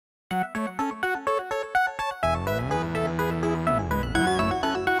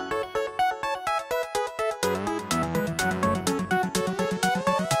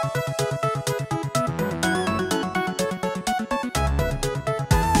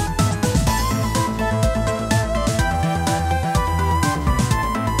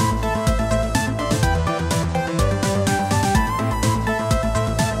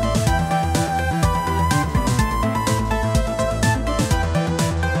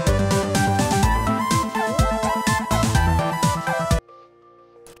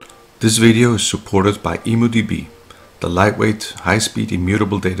This video is supported by EmuDB, the lightweight, high-speed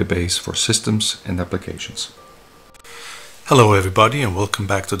immutable database for systems and applications. Hello everybody and welcome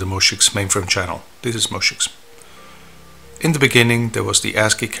back to the M186 mainframe channel. This is M186. In the beginning there was the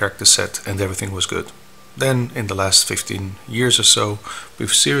ASCII character set and everything was good. Then in the last 15 years or so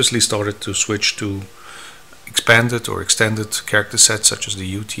we've seriously started to switch to expanded or extended character sets such as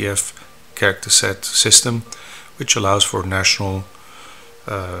the UTF character set system, which allows for national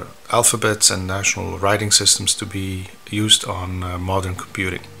alphabets and national writing systems to be used on modern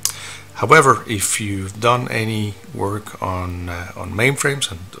computing. However, if you've done any work on mainframes,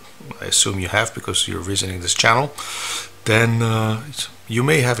 and I assume you have because you're visiting this channel, then you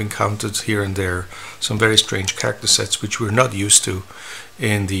may have encountered here and there some very strange character sets which we're not used to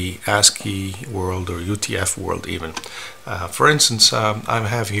in the ASCII world or UTF world even. For instance, I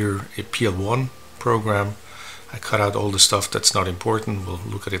have here a PL1 program. I cut out all the stuff that's not important. We'll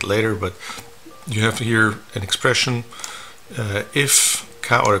look at it later, but you have here an expression, if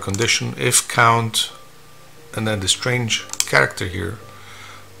count, or a condition, if count, and then the strange character here.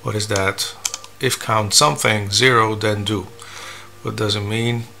 What is that? If count something 0, then do. What does it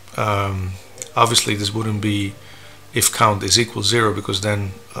mean? Obviously this wouldn't be if count is equal 0, because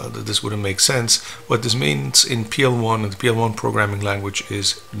then this wouldn't make sense. What this means in PL1 and the PL1 programming language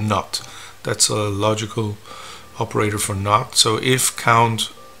is not. That's a logical operator for not. So if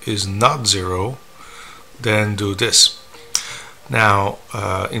count is not 0, then do this. Now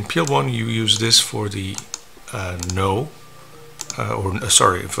in PL1 you use this for the no,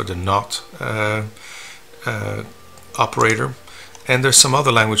 for the not operator, and there's some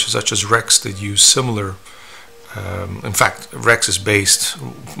other languages such as Rex that use similar. In fact, Rex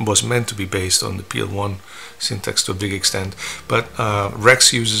was meant to be based on the PL1 syntax to a big extent, but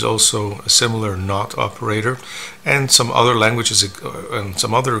Rex uses also a similar not operator, and some other languages and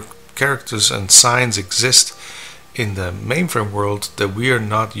some other characters and signs exist in the mainframe world that we are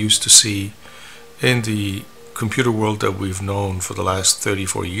not used to see in the computer world that we've known for the last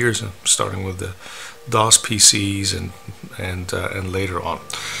 34 years, starting with the DOS PCs and later on.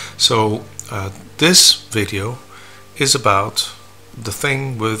 So this video is about the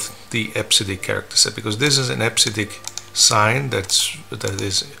thing with the EBCDIC character set, because this is an EBCDIC sign that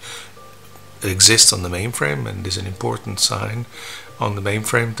exists on the mainframe and is an important sign on the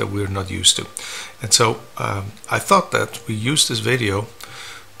mainframe that we're not used to. And so I thought that we use this video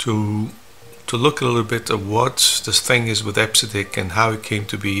to look a little bit at what this thing is with EBCDIC and how it came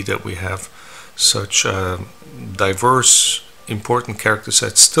to be that we have such diverse important character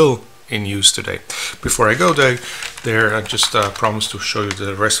sets still in use today. Before I go there, I just promised to show you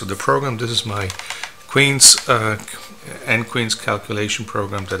the rest of the program. This is my Queen's calculation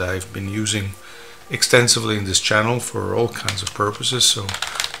program that I've been using extensively in this channel for all kinds of purposes. So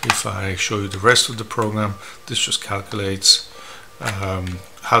if I show you the rest of the program, this just calculates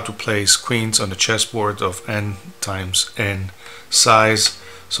how to place queens on a chessboard of n times n size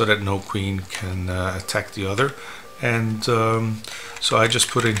so that no queen can attack the other. And so I just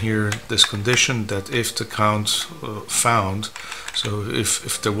put in here this condition that if the count found, so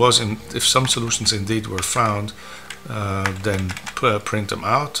if some solutions indeed were found, then print them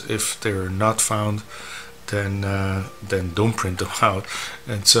out. If they're not found, then don't print them out.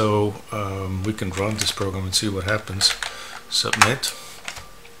 And so we can run this program and see what happens. Submit.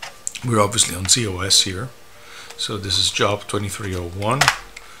 We're obviously on COS here, so this is job 2301,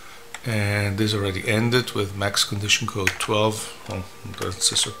 and this already ended with max condition code 12. Oh,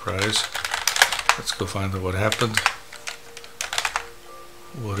 that's a surprise. Let's go find out what happened.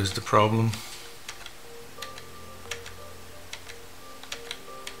 What is the problem?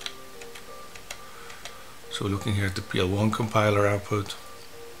 So looking here at the PL1 compiler output.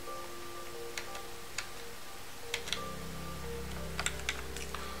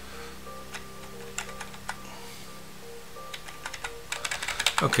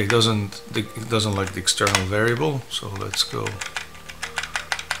 Okay, it doesn't like the external variable, so let's go.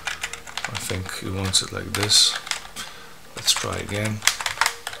 I think it wants it like this. Let's try again.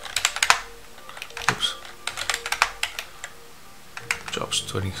 Oops. Job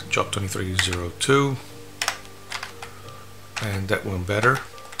 2302, and that went better.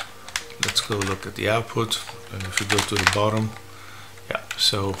 Let's go look at the output, and if you go to the bottom, yeah.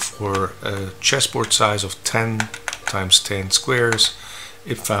 So for a chessboard size of 10 times 10 squares,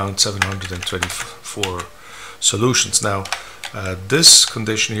 it found 724 solutions. Now this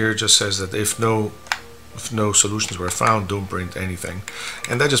condition here just says that if no solutions were found, don't print anything,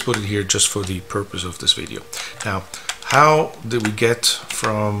 and I just put it here just for the purpose of this video. Now how did we get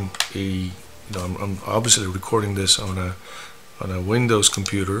from a I'm obviously recording this on a Windows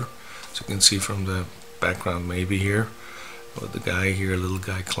computer, So you can see from the background maybe here, with the guy here, a little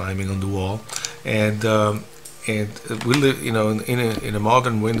guy climbing on the wall. And we live, you know, in a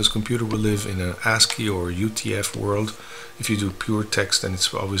modern Windows computer, we live in an ASCII or UTF world. If you do pure text, then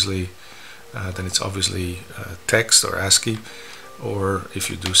it's obviously text or ASCII, or if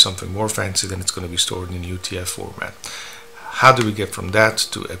you do something more fancy, then it's going to be stored in UTF format. How do we get from that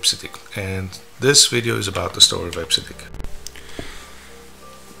to EBCDIC? And this video is about the story of EBCDIC.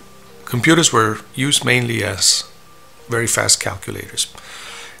 Computers were used mainly as very fast calculators,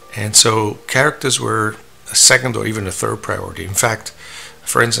 and so characters were a second or even a third priority. In fact,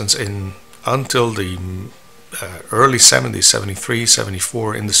 for instance, until the early 70s, 73,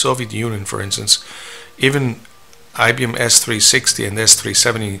 74, in the Soviet Union, for instance, even IBM S360 and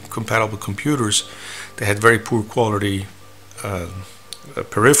S370 compatible computers, they had very poor quality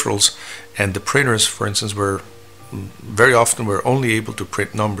peripherals, and the printers, for instance, were very often only able to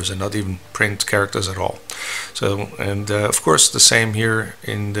print numbers and not even print characters at all. So, and of course, the same here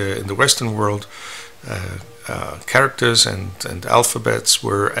in the Western world. Characters and alphabets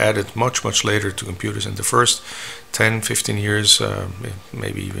were added much later to computers. In the first 10-15 years,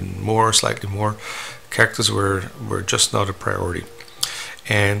 maybe even more, slightly more, characters were just not a priority.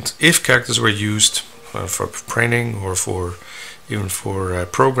 And if characters were used for printing or even for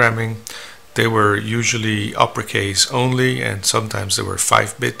programming, they were usually uppercase only, and sometimes they were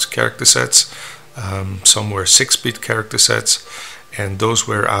 5-bit character sets. Some were 6-bit character sets, and those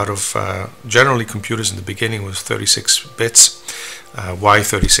were out of generally computers in the beginning was 36 bits. Why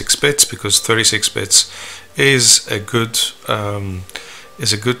 36 bits? Because 36 bits is a good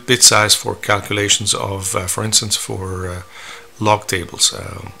bit size for calculations of, for instance, for log tables.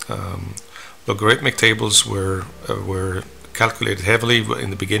 Logarithmic tables were calculated heavily in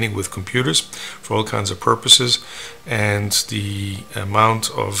the beginning with computers for all kinds of purposes, and the amount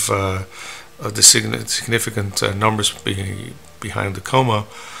of the significant numbers behind the comma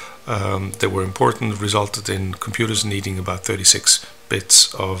that were important resulted in computers needing about 36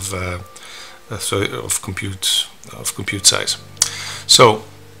 bits of compute size. So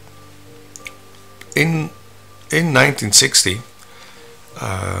in 1960,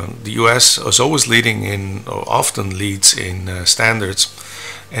 the US was always leading in, or often leads in standards,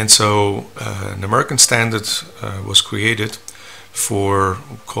 and so an American standard was created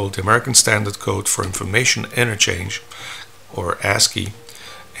called the American Standard Code for Information Interchange, or ASCII,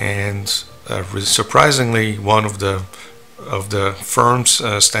 and surprisingly, one of the firms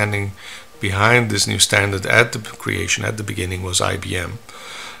standing behind this new standard at the beginning was IBM.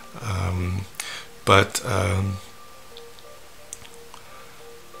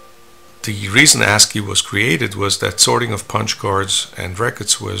 The reason ASCII was created was that sorting of punch cards and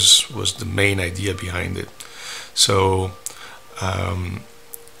records was the main idea behind it. So,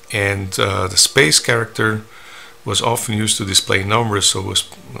 the space character was often used to display numbers, or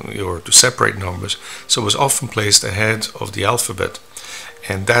to separate numbers, so it was often placed ahead of the alphabet,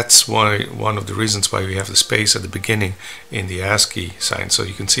 and that's one of the reasons why we have the space at the beginning in the ASCII sign. So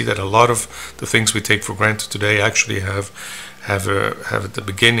you can see that a lot of the things we take for granted today actually have at the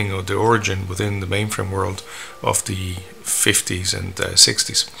beginning or the origin within the mainframe world of the 50s and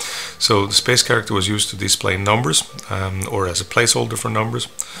 60s. So the space character was used to display numbers, or as a placeholder for numbers.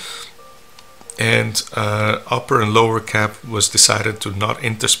 And upper and lower cap was decided to not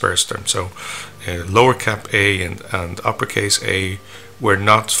intersperse them. So lower cap A and uppercase A were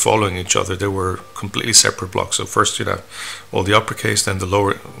not following each other. They were completely separate blocks. So first you'd have all the uppercase, then the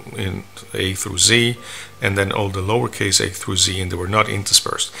lower in A through Z, and then all the lowercase a through Z, and they were not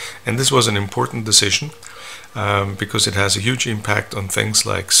interspersed. And this was an important decision because it has a huge impact on things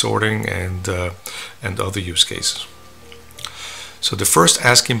like sorting and other use cases. So the first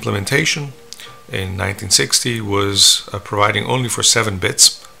ASCII implementation in 1960 was providing only for 7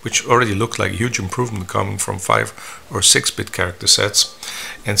 bits, which already looked like a huge improvement coming from 5 or 6-bit character sets.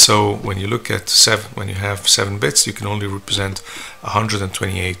 And so when you look at when you have 7 bits, you can only represent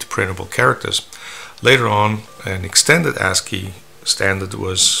 128 printable characters. Later on, an extended ASCII standard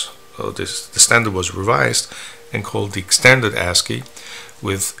was the standard was revised and called the extended ASCII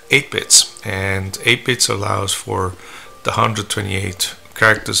with 8 bits, and 8 bits allows for the 128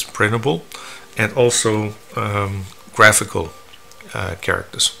 characters printable and also graphical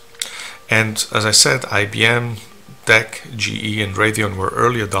characters. And as I said, IBM, DEC, GE, and Radeon were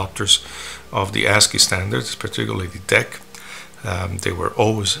early adopters of the ASCII standards, particularly the DEC. They were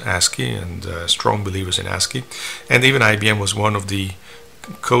always ASCII and strong believers in ASCII, and even IBM was one of the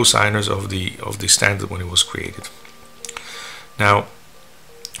co-signers of the standard when it was created. Now,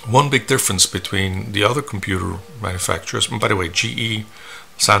 One big difference between the other computer manufacturers, and by the way, GE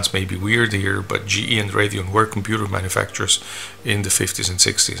sounds maybe weird here, but GE and Radeon were computer manufacturers in the 50s and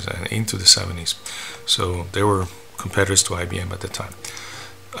 60s and into the 70s. So they were competitors to IBM at the time.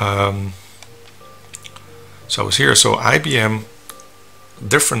 So I was here. So IBM,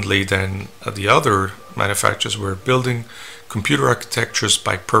 differently than the other manufacturers, were building computer architectures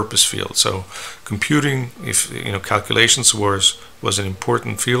by purpose field. So computing, if calculations was an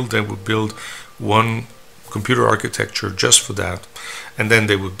important field, they would build one computer architecture just for that, and then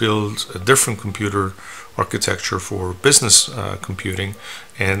they would build a different computer architecture for business computing,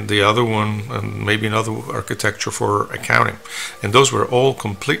 and the other one, maybe another architecture for accounting. And those were all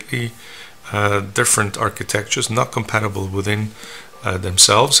completely different architectures, not compatible within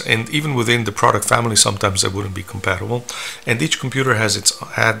themselves, and even within the product family sometimes they wouldn't be compatible, and each computer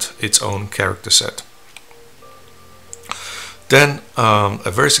had its own character set. Then a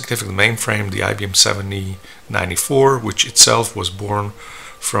very significant mainframe, the IBM 7094, which itself was born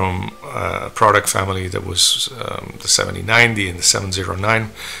from a product family that was the 7090 and the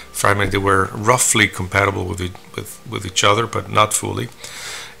 709 family. They were roughly compatible with each other, but not fully.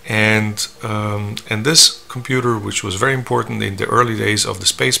 And this computer, which was very important in the early days of the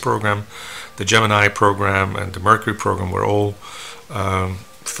space program, the Gemini program and the Mercury program, were all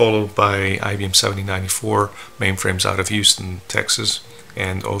followed by IBM 7094 mainframes out of Houston, Texas,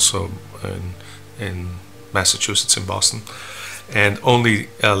 and also in Massachusetts, in Boston. And only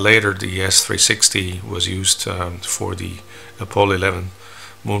later the S360 was used for the Apollo 11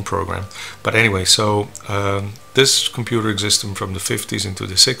 moon program. But anyway, so this computer existed from the 50s into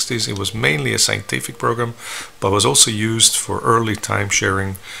the 60s. It was mainly a scientific program, but was also used for early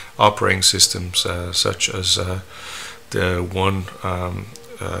time-sharing operating systems, such as the one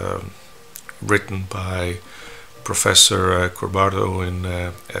written by Professor Corbardo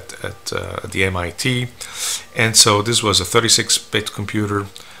at the MIT. And so this was a 36-bit computer.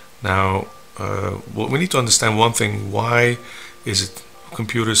 Now, we need to understand one thing: why is it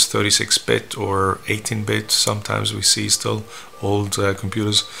computers 36-bit or 18-bit? Sometimes we see still old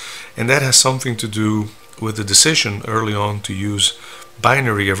computers, and that has something to do with the decision early on to use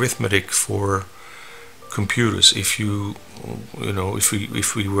binary arithmetic for computers. If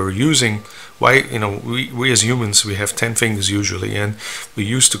we were using, we as humans, we have 10 fingers usually, and we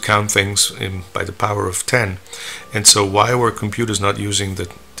used to count things by the power of 10. And so why were computers not using the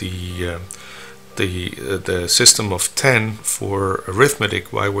system of 10 for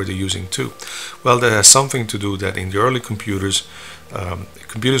arithmetic? Why were they using 2? Well, that has something to do that in the early computers,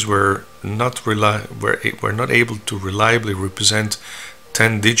 computers were not able to reliably represent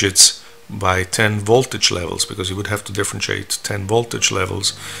 10 digits by 10 voltage levels, because you would have to differentiate 10 voltage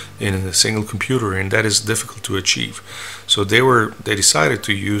levels in a single computer, and that is difficult to achieve. So they decided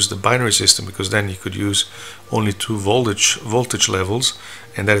to use the binary system, because then you could use only 2 voltage levels,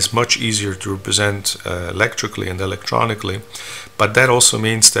 and that is much easier to represent electrically and electronically. But that also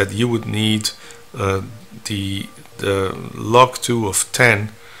means that you would need the log 2 of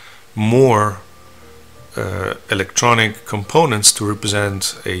 10 more electronic components to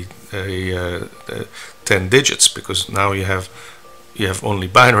represent a 10 digits, because now you have only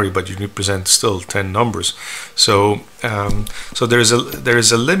binary, but you represent still 10 numbers. So so there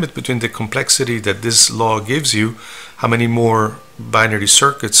is a limit between the complexity that this law gives you, how many more binary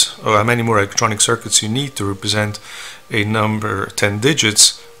circuits or how many more electronic circuits you need to represent a number 10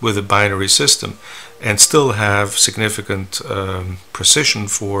 digits with a binary system, and still have significant precision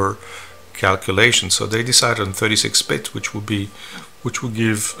for calculation. So they decided on 36-bit, which would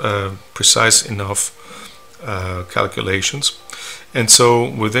give precise enough calculations. And so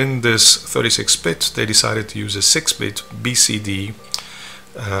within this 36-bit, they decided to use a 6-bit BCD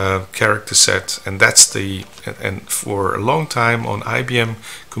character set, and that's and for a long time on IBM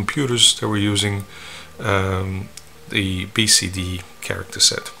computers they were using the BCD character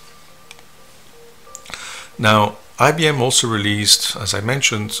set. Now, IBM also released, as I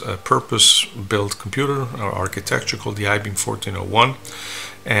mentioned, a purpose-built computer or architecture called the IBM 1401,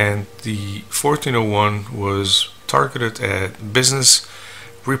 and the 1401 was targeted at business,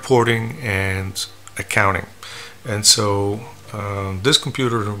 reporting, and accounting. And so this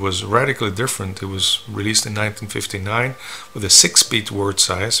computer was radically different. It was released in 1959 with a 6-bit word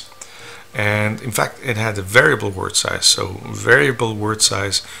size, and in fact it had a variable word size. So variable word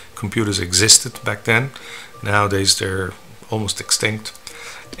size computers existed back then. Nowadays they're almost extinct,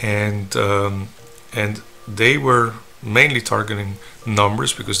 and they were mainly targeting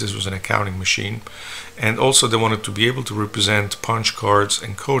numbers, because this was an accounting machine, and also they wanted to be able to represent punch cards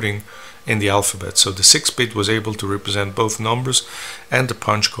and coding in the alphabet. So the 6-bit was able to represent both numbers and the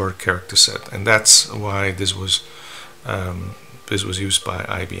punch card character set, and that's why this was used by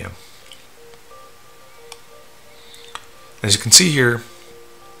IBM. As you can see here,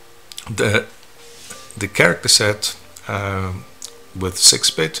 the character set with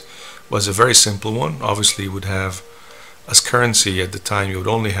 6-bit was a very simple one. Obviously, you would have, as currency at the time, you would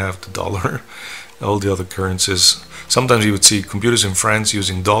only have the dollar. All the other currencies, sometimes you would see computers in France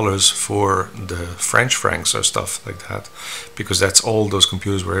using dollars for the French francs or stuff like that, because that's all those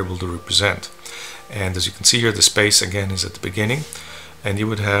computers were able to represent. And as you can see here, the space again is at the beginning, and you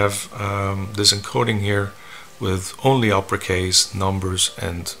would have this encoding here with only uppercase numbers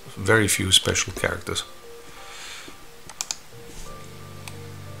and very few special characters.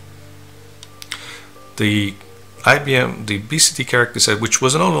 The BCD character set, which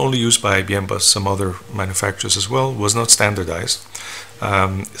was not only used by IBM but some other manufacturers as well, was not standardized.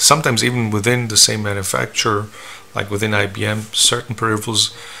 Sometimes even within the same manufacturer, like within IBM, certain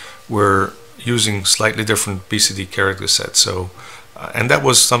peripherals were using slightly different BCD character sets. So, and that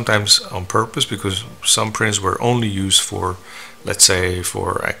was sometimes on purpose, because some printers were only used for, let's say,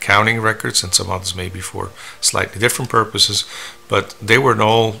 for accounting records, and some others maybe for slightly different purposes, but they were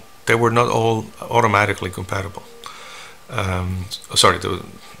not all automatically compatible. Sorry,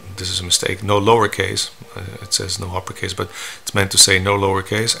 this is a mistake. No lowercase. It says no uppercase, but it's meant to say no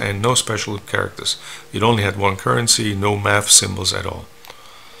lowercase, and no special characters. It only had one currency, no math symbols at all.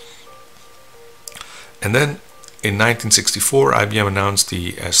 And then in 1964, IBM announced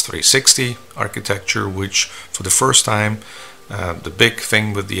the S360 architecture, which for the first time, the big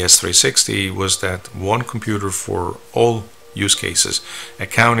thing with the S360 was that one computer for all use cases: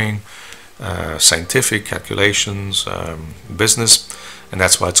 accounting, scientific calculations, business, and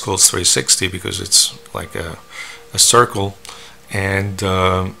that's why it's called 360, because it's like a circle. And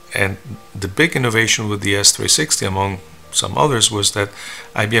the big innovation with the S360, among some others, was that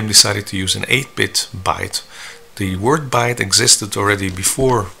IBM decided to use an 8-bit byte. The word byte existed already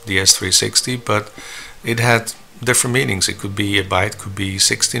before the S360, but it had different meanings. It could be a byte, could be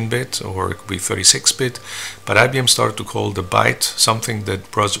 16-bit, or it could be 36-bit, but IBM started to call the byte something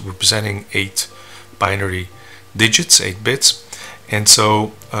that was representing 8 binary digits, 8 bits. And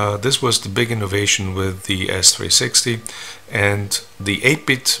so this was the big innovation with the S360, and the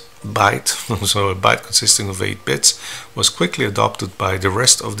 8-bit byte, so a byte consisting of 8 bits, was quickly adopted by the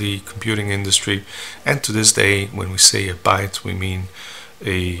rest of the computing industry. And to this day, when we say a byte, we mean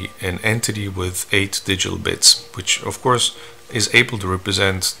an entity with 8 digital bits, which of course is able to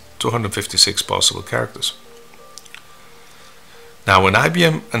represent 256 possible characters. Now, when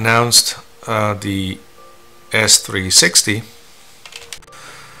IBM announced the S360,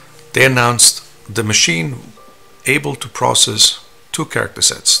 they announced the machine able to process 2 character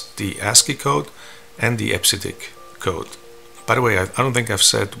sets, the ASCII code and the EBCDIC code. By the way, I don't think I've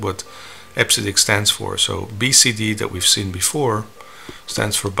said what EBCDIC stands for. So BCD, that we've seen before,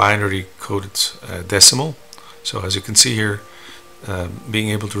 stands for binary coded decimal. So as you can see here, being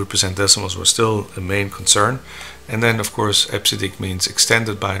able to represent decimals was still a main concern. And then of course EBCDIC means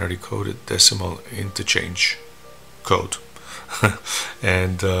extended binary coded decimal interchange code.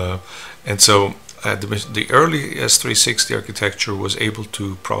 and so the early S360 architecture was able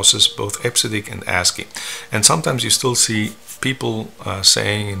to process both EBCDIC and ASCII. And sometimes you still see people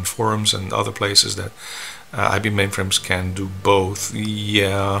saying in forums and other places that IBM mainframes can do both.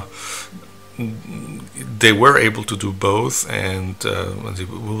 Yeah, they were able to do both, and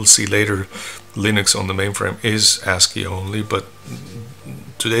we'll see later, Linux on the mainframe is ASCII only, but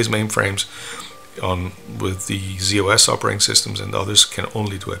today's mainframes with the ZOS operating systems and others can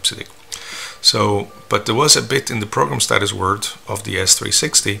only do EBCDIC. So, but there was a bit in the program status word of the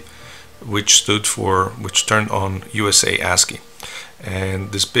S360 which turned on USA ASCII,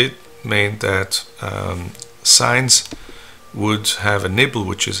 and this bit meant that signs would have a nibble,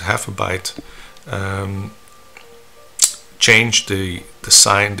 which is half a byte, change the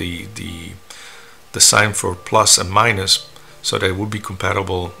sign for plus and minus, so that it would be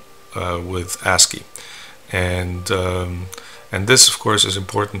compatible with ASCII. And this of course is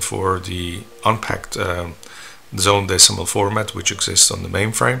important for the unpacked zone decimal format which exists on the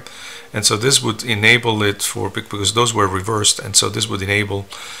mainframe. And so this would enable it because those were reversed, and so this would enable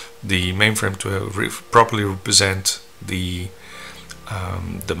the mainframe to properly represent the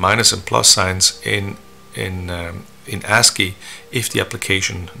minus and plus signs in ASCII if the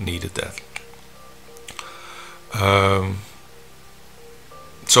application needed that.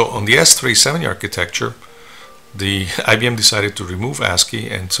 So on the S370 architecture, the IBM decided to remove ASCII,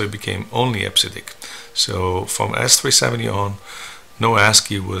 and so it became only EBCDIC. So from S370 on, no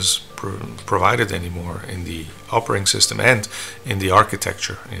ASCII was provided anymore in the operating system and in the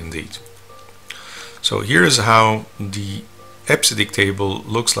architecture indeed. So here is how the EBCDIC table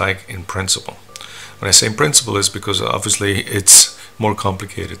looks like in principle. When I say in principle, is because obviously it's more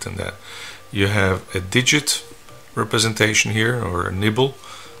complicated than that. You have a digit representation here, or a nibble,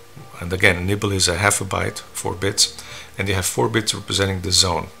 and again, a nibble is a half a byte, 4 bits, and you have 4 bits representing the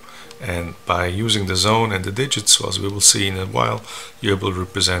zone. And by using the zone and the digits, as we will see in a while, you're able to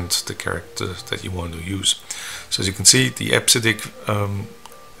represent the character that you want to use. So as you can see, the EBCDIC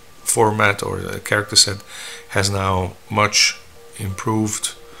format or the character set has now much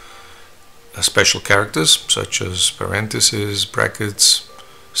improved special characters such as parentheses, brackets,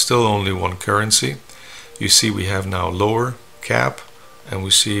 still only one currency. You see we have now lower cap, and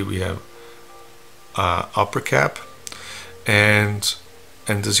we see we have upper cap, and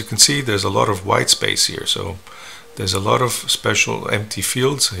as you can see, there's a lot of white space here. So there's a lot of special empty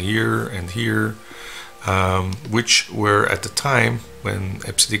fields here and here, which were at the time when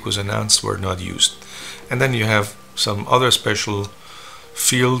EBCDIC was announced were not used. And then you have some other special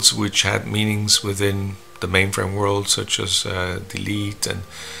fields which had meanings within the mainframe world, such as delete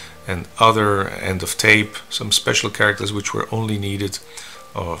and other end of tape, some special characters which were only needed,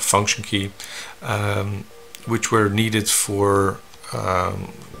 or function key, which were needed for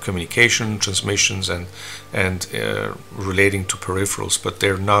communication, transmissions, and relating to peripherals, but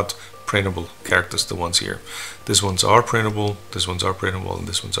they're not printable characters, the ones here. These ones are printable, these ones are printable, and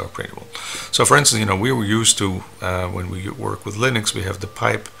these ones are printable. So for instance, we were used to, when we work with Linux, we have the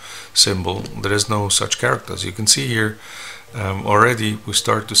pipe symbol. There is no such characters. You can see here already we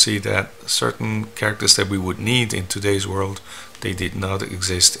start to see that certain characters that we would need in today's world, they did not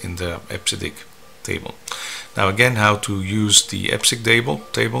exist in the EBCDIC table. Now again, how to use the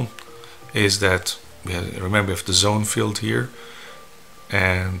EBCDIC table is that remember we have the zone field here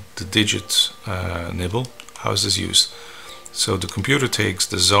and the digit nibble. How is this used? So the computer takes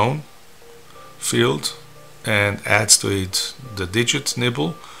the zone field and adds to it the digit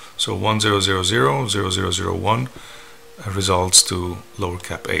nibble. So 1000, 0001 results to lower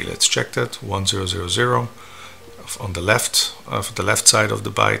cap A. Let's check that. 1000 on the left of the left side of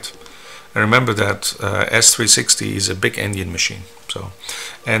the byte. And remember that S360 is a big Indian machine. So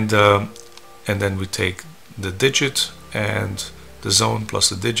and then we take the digit, and the zone plus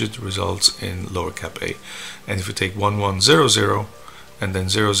the digit results in lower cap A. And if we take 1100 and then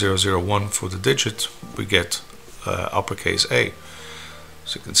 0001 for the digit, we get uppercase A.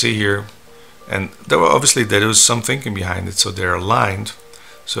 So you can see here, and obviously there is some thinking behind it, so they're aligned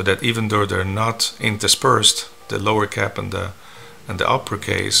so that even though they're not interspersed, the lower cap and the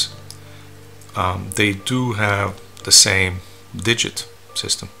uppercase, they do have the same digit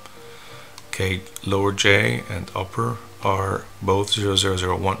system. Okay, lower J and upper are both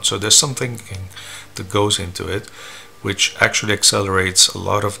 0001. So there's some thinking that goes into it, which actually accelerates a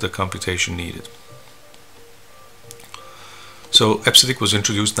lot of the computation needed. So EBCDIC was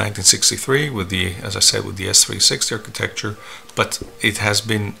introduced in 1963 with the, as I said, with the S360 architecture, but it has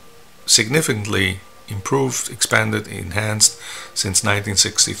been significantly improved, expanded, enhanced since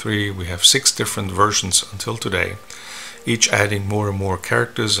 1963. We have 6 different versions until today, each adding more and more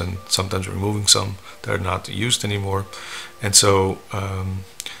characters and sometimes removing some that are not used anymore. And so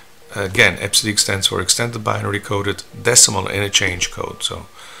again, EBCDIC stands for Extended Binary Coded Decimal Interchange Code. So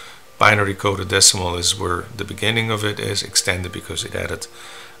binary coded decimal is where the beginning of it is, extended because it added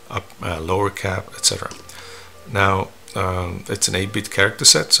up lower cap, etc. Now it's an 8-bit character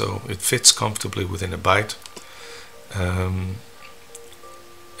set, so it fits comfortably within a byte.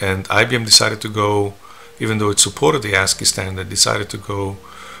 And IBM decided to go, even though it supported the ASCII standard, decided to go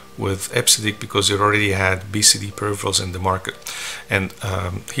with EBCDIC because it already had BCD peripherals in the market. And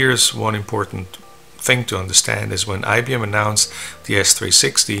here's one important thing to understand is when IBM announced the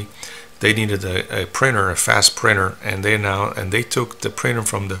S360, they needed a printer, a fast printer, and they took the printer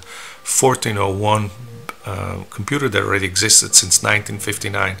from the 1401 computer that already existed since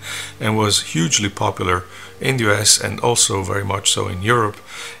 1959 and was hugely popular in the US and also very much so in Europe.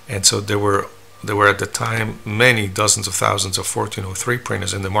 And so there were at the time many dozens of thousands of 1403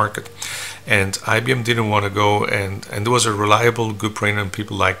 printers in the market, and IBM didn't want to go, and there was a reliable, good printer and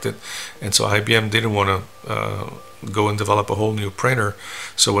people liked it, and so IBM didn't want to go and develop a whole new printer.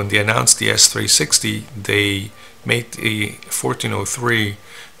 So when they announced the S360, they made the 1403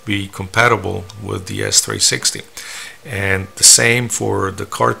 be compatible with the S360, and the same for the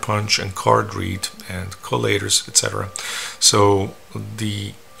card punch and card read and collators, etc. So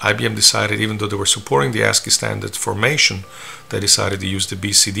the IBM decided, even though they were supporting the ASCII standard formation, they decided to use the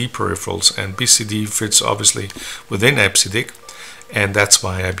BCD peripherals, and BCD fits obviously within EBCDIC, and that's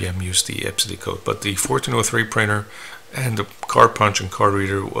why IBM used the EBCDIC code. But the 1403 printer and the card punch and card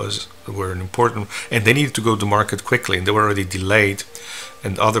reader were an important, and they needed to go to market quickly, and they were already delayed,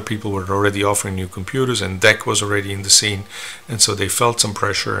 and other people were already offering new computers, and DEC was already in the scene, and so they felt some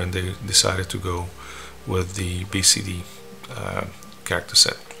pressure and they decided to go with the BCD character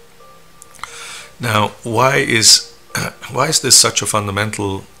set. Now, why is this such a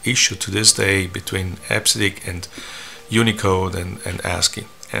fundamental issue to this day between EBCDIC and Unicode and ASCII?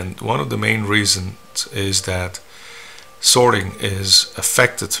 And one of the main reasons is that sorting is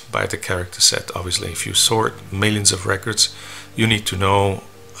affected by the character set. Obviously, if you sort millions of records, you need to know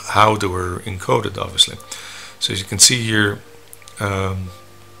how they were encoded, obviously. So as you can see here,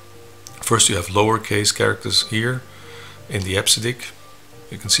 first you have lowercase characters here in the EBCDIC.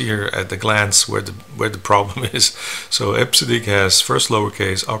 You can see here at the glance where the problem is. So EBCDIC has first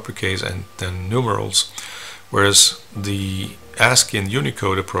lowercase, uppercase, and then numerals, whereas the ASCII and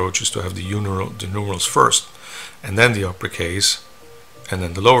Unicode approach is to have the numerals first, and then the uppercase, and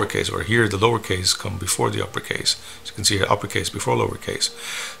then the lowercase, where here the lowercase come before the uppercase. So you can see here uppercase before lowercase.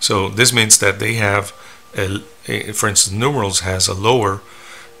 So this means that they have, for instance, numerals has a lower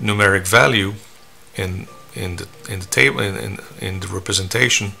numeric value in the table, in the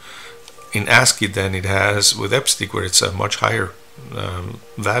representation in ASCII than it has with EBCDIC, where it's a much higher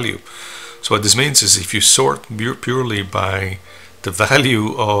value. So what this means is if you sort purely by the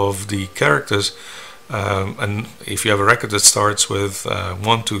value of the characters, and if you have a record that starts with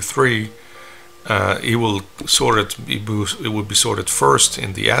 1, 2, 3, it will sort it. It would be sorted first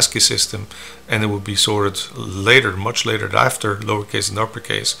in the ASCII system, and it will be sorted later, much later, after lowercase and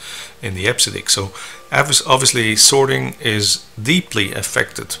uppercase in the EBCDIC. So obviously, sorting is deeply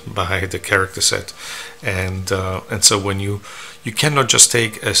affected by the character set, and so when you cannot just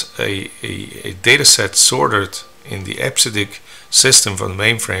take a data set sorted in the EBCDIC system from the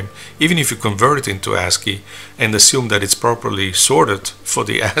mainframe, even if you convert it into ASCII, and assume that it's properly sorted for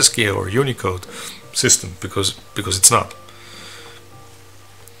the ASCII or Unicode system, because it's not.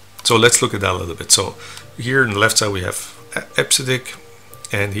 So let's look at that a little bit. So here on the left side we have EBCDIC,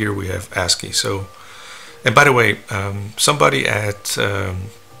 and here we have ASCII. So, and by the way, somebody at the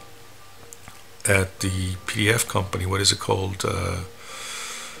PDF company, what is it called?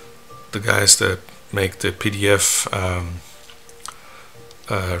 The guys that make the PDF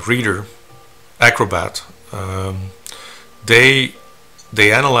reader, Acrobat, they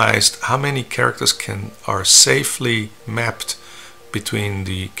analyzed how many characters are safely mapped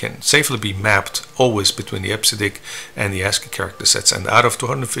can safely be mapped always between the EBCDIC and the ASCII character sets, and out of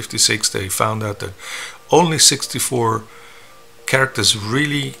 256 they found out that only 64 characters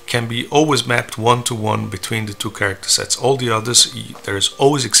really can be always mapped one-to-one between the two character sets. All the others, there's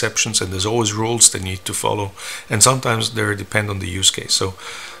always exceptions, and there's always rules they need to follow, and sometimes they depend on the use case. So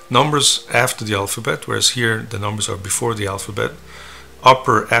numbers after the alphabet, whereas here the numbers are before the alphabet.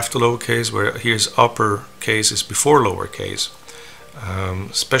 Upper after lowercase, where here's uppercase is before lowercase.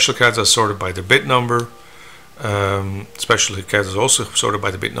 Special characters are sorted by the bit number. Special characters are also sorted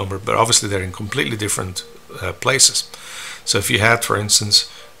by the bit number, but obviously they're in completely different places. So if you had, for instance,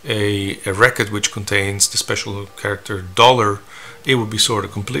 a record which contains the special character $, it would be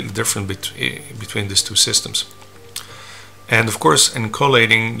sorted completely different between these two systems. And of course, in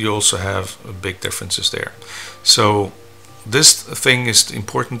collating, you also have big differences there. So this thing is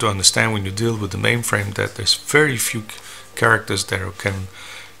important to understand when you deal with the mainframe, that there's very few characters that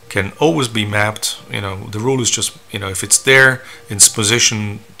can always be mapped. The rule is just, if it's there in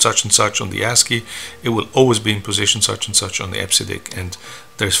position such and such on the ASCII, it will always be in position such and such on the EBCDIC, and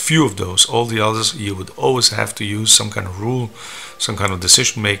there's few of those. All the others you would always have to use some kind of rule, some kind of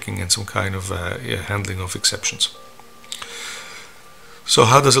decision making, and some kind of handling of exceptions. So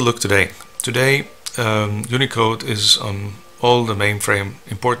how does it look today? Today Unicode is on all the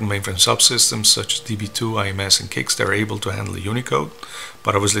important mainframe subsystems such as DB2, IMS, and KIX. They're able to handle Unicode,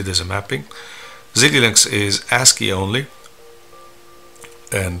 but obviously there's a mapping. Xilinx is ASCII only,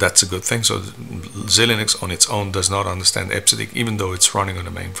 and that's a good thing. So Xilinx on its own does not understand EBCDIC, even though it's running on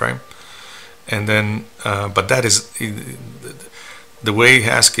a mainframe. And then, but that is the way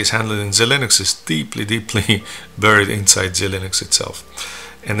ASCII is handled in Xilinx is deeply, deeply buried inside Xilinx itself.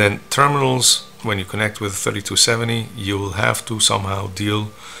 And then terminals, when you connect with 3270, you will have to somehow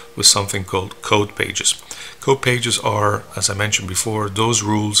deal with something called code pages. Code pages are, as I mentioned before, those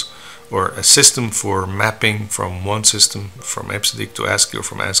rules or a system for mapping from one system, from EBCDIC to ASCII or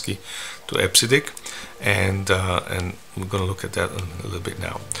from ASCII to EBCDIC, and we're going to look at that a little bit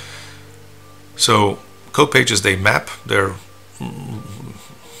now. So code pages, they map. They're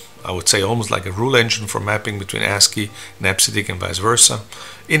I would say almost like a rule engine for mapping between ASCII and EBCDIC and vice versa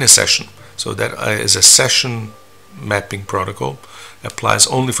in a session. So that is a session mapping protocol, applies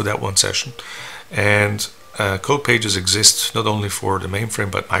only for that one session. And code pages exist not only for the mainframe,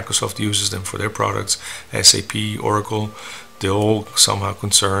 but Microsoft uses them for their products, SAP, Oracle. They're all somehow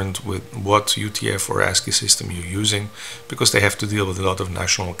concerned with what UTF or ASCII system you're using, because they have to deal with a lot of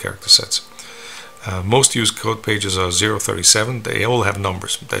national character sets. Most used code pages are 037. They all have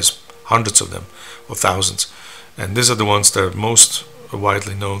numbers. There's hundreds of them, or thousands. And these are the ones that are most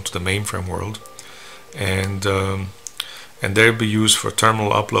widely known to the mainframe world. And they'll be used for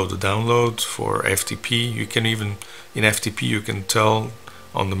terminal upload to download, for FTP. You can even, in FTP, you can tell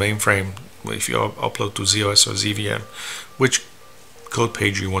on the mainframe, if you upload to ZOS or ZVM, which code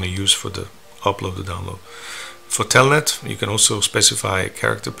page you want to use for the upload to download. For Telnet, you can also specify a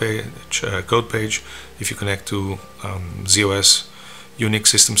character page, code page, if you connect to ZOS, Unix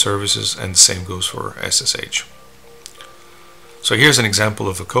system services, and the same goes for SSH. So here's an example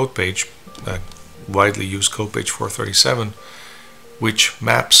of a code page, widely used code page 437, which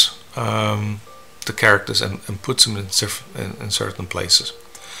maps the characters and puts them in certain places.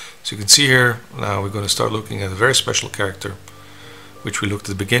 So you can see here, now we're going to start looking at a very special character, which we looked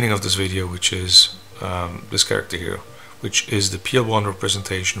at the beginning of this video, which is this character here, which is the PL1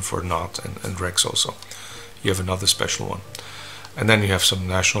 representation for NOT and REX also. You have another special one. And then you have some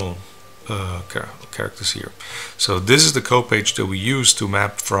national characters here. So this is the code page that we use to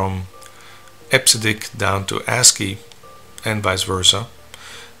map from EBCDIC down to ASCII and vice versa.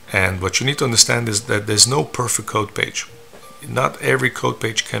 And what you need to understand is that there's no perfect code page. Not every code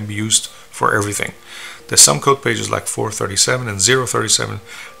page can be used for everything. There's some code pages like 437 and 037,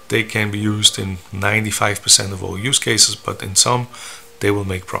 they can be used in 95% of all use cases, but in some they will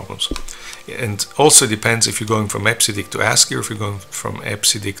make problems. And also depends if you're going from EBCDIC to ASCII or if you're going from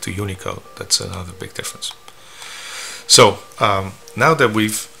EBCDIC to Unicode. That's another big difference. So now that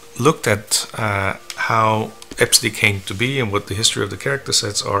we've looked at how EBCDIC came to be and what the history of the character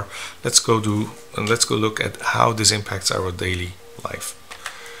sets are, let's go look at how this impacts our daily life.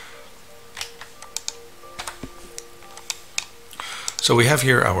 So we have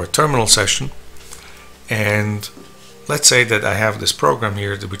here our terminal session, and let's say that I have this program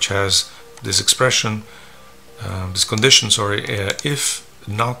here which has this expression, this condition, sorry, if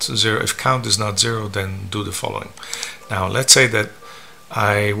count is not 0, then do the following. Now let's say that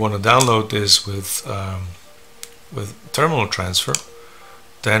I want to download this with terminal transfer.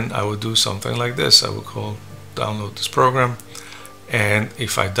 Then I would do something like this. I would call download this program, and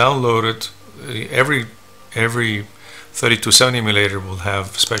if I download it, every 3270 emulator will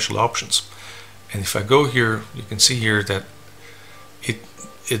have special options. And if I go here, you can see here that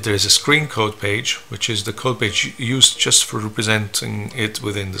there's a screen code page, which is the code page used just for representing it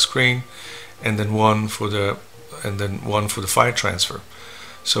within the screen, and then one for the file transfer.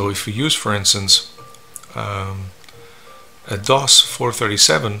 So if we use, for instance, a DOS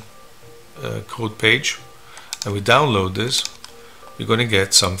 437 code page, and we download this, we're going to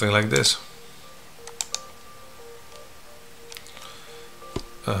get something like this.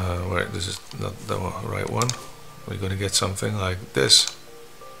 Right, this is not the right one. We're going to get something like this.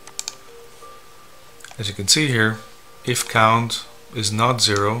 As you can see here, if count is not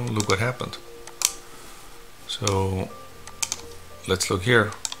 0, look what happened. So let's look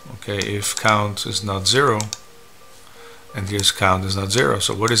here. Okay, if count is not 0, and here's count is not 0.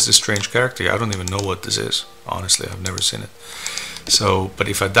 So what is this strange character here? I don't even know what this is. Honestly, I've never seen it. So, but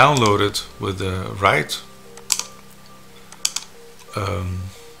if I download it with the right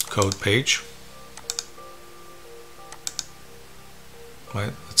code page,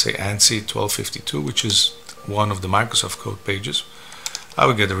 right? Let's say ANSI 1252, which is one of the Microsoft code pages, I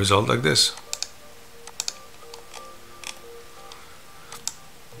would get a result like this.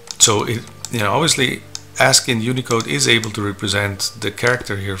 So it, obviously ASCII and Unicode is able to represent the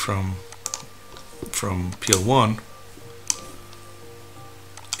character here from PL1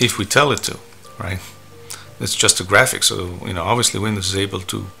 if we tell it to, right? It's just a graphic, so obviously Windows is able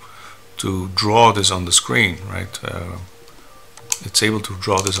to draw this on the screen, right? It's able to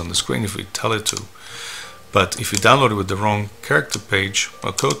draw this on the screen if we tell it to. But if you download it with the wrong character page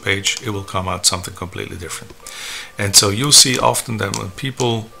or code page, it will come out something completely different. And so you'll see often that when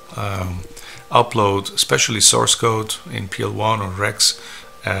people upload, especially source code in PL1 or REX,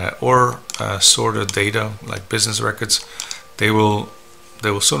 or sorted data like business records, they will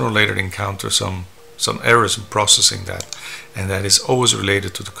sooner or later encounter some errors in processing that, and that is always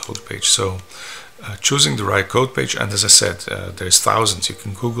related to the code page. So choosing the right code page, and as I said, there's thousands, you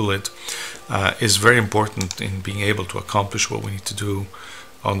can Google it, is very important in being able to accomplish what we need to do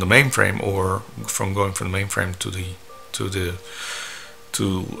on the mainframe, or from going from the mainframe to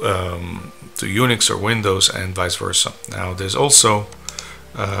Unix or Windows, and vice versa. Now there's also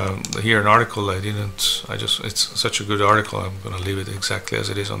here an article it's such a good article, I'm going to leave it exactly as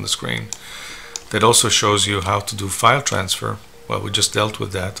it is on the screen, that also shows you how to do file transfer. Well, we just dealt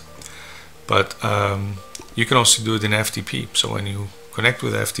with that, but you can also do it in FTP. So when you connect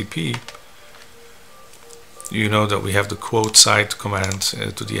with FTP, you know that we have the quote site command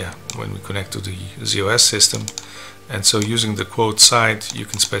when we connect to the ZOS system, and so using the quote site you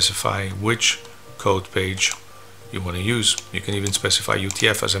can specify which code page you want to use. You can even specify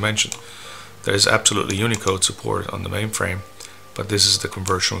UTF, as I mentioned. There is absolutely Unicode support on the mainframe, but this is the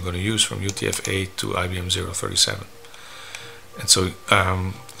conversion we're going to use from UTF-8 to IBM 037. And so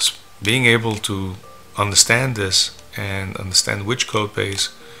being able to understand this and understand which code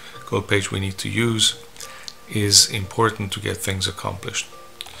page we need to use is important to get things accomplished.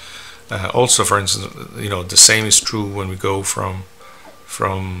 Also, for instance, the same is true when we go from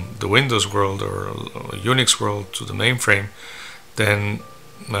the Windows world or Unix world to the mainframe. Then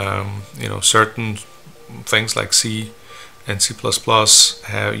certain things like C and C++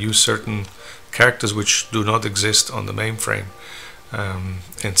 use certain characters which do not exist on the mainframe,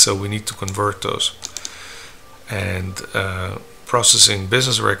 and so we need to convert those. And processing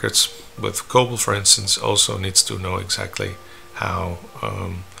business records with COBOL, for instance, also needs to know exactly how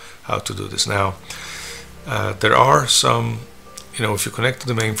to do this. Now there are some, if you connect to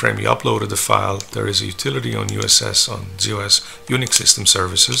the mainframe, you uploaded the file, there is a utility on USS, on ZOS Unix System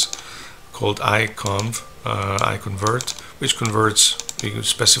Services called iConvert, which converts, you can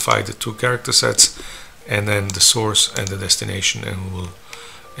specify the two character sets and then the source and the destination, and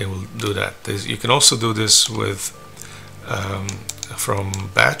it will do that. You can also do this with from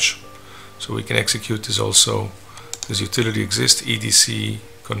batch, so we can execute this also. This utility exists, EDC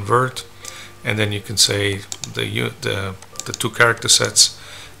convert, and then you can say the two character sets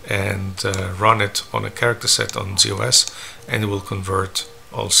and run it on a character set on ZOS, and it will convert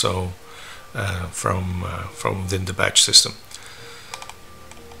also from within the batch system.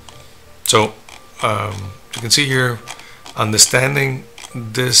 So you can see here, understanding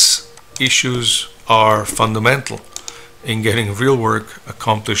these issues are fundamental in getting real work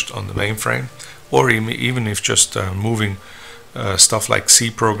accomplished on the mainframe, or even if just moving stuff like C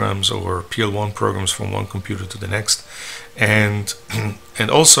programs or PL1 programs from one computer to the next. And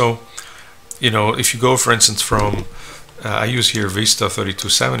also, if you go, for instance, from I use here Vista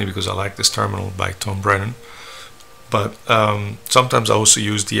 3270 because I like this terminal by Tom Brennan, but sometimes I also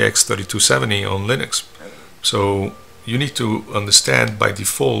use the X3270 on Linux. So you need to understand by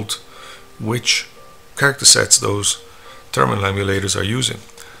default which character sets those terminal emulators are using.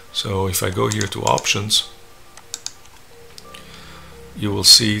 So if I go here to options, you will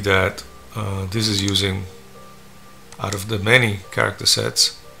see that this is using, out of the many character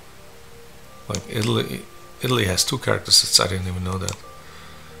sets, like Italy has 2 character sets, I didn't even know that,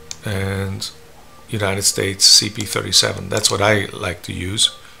 and United States CP37. That's what I like to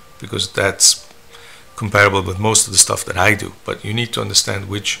use because that's compatible with most of the stuff that I do, but you need to understand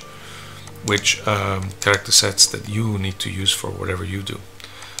which character sets that you need to use for whatever you do.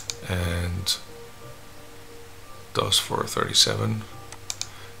 And DOS 437.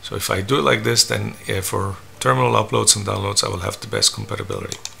 So if I do it like this, then for terminal uploads and downloads I will have the best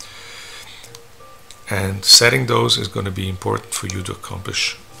compatibility. And setting those is going to be important for you to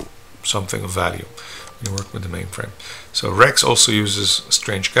accomplish something of value when you work with the mainframe. So Rex also uses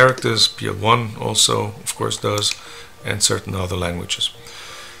strange characters, PL1 also of course does, and certain other languages.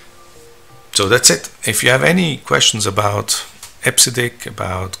 So that's it. If you have any questions about EBCDIC,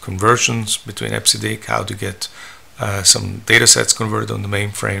 about conversions between EBCDIC, how to get some data sets converted on the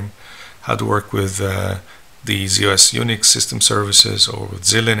mainframe, how to work with the ZOS Unix system services or with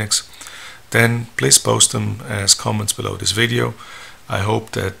Xilinx, then please post them as comments below this video. I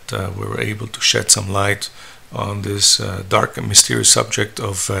hope that we were able to shed some light on this dark and mysterious subject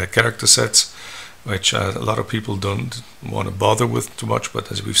of character sets, which a lot of people don't want to bother with too much,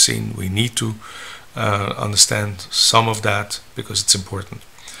 but as we've seen, we need to understand some of that because it's important.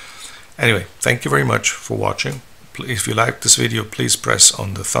 Anyway, thank you very much for watching. If you liked this video, please press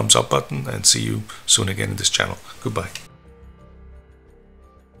on the thumbs up button, and see you soon again in this channel. Goodbye.